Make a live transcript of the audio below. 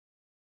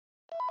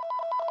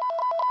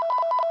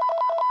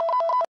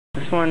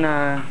one,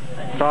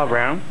 it's all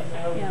brown.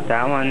 Yeah.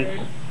 That one's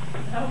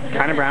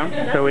kind of brown.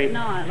 So we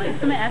not. Like, if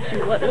somebody asked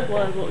you what this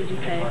was, what would you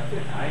say?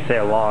 say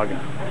a log.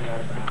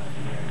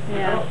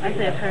 Yeah, I'd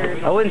say a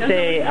turd. I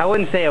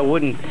wouldn't say a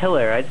wooden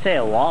pillar. I'd say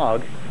a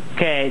log.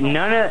 Okay,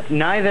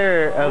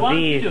 neither of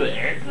these.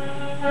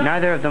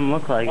 Neither of them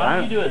look like. Why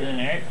don't you do it then,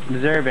 Eric?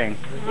 Observing.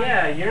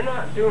 Yeah, you're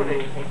not doing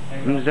anything.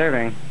 I'm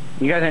observing.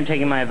 You guys aren't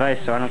taking my advice,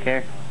 so I don't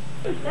care.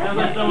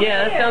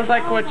 Yeah, that sounds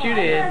like what you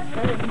did.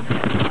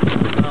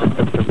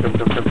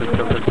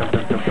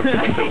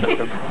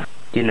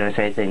 Do you notice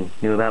anything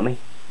new about me?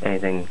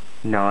 Anything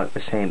not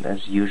the same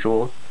as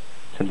usual?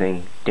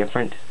 Something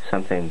different?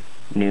 Something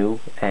new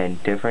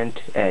and different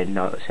and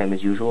not the same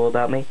as usual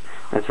about me?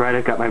 That's right,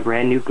 I've got my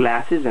brand new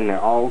glasses and they're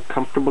all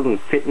comfortable and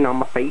fitting on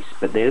my face,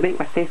 but they make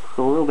my face look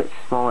a little bit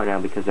smaller now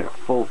because they're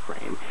full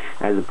frame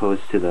as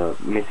opposed to the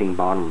missing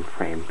bottom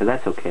frame. But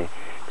that's okay,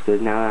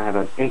 because now I have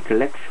an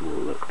intellectual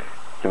look,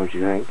 don't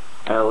you think?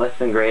 A less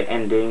than great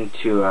ending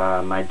to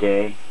my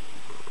day.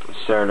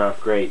 Started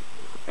off great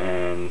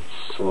and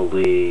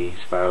slowly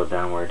spiraled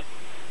downward.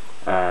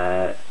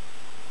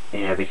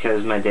 Yeah,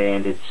 because my day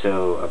ended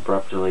so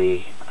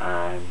abruptly,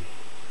 I'm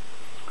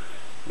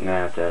gonna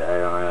have to, I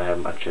don't really have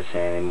much to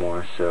say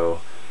anymore,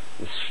 so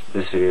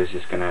this video is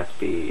just gonna have to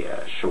be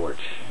short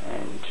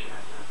and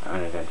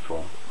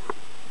uneventful,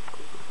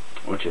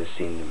 which has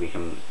seemed to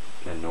become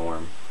the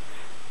norm.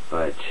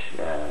 But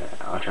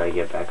I'll try to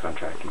get back on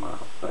track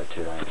tomorrow, but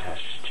tonight has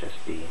to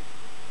just be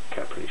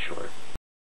cut pretty short.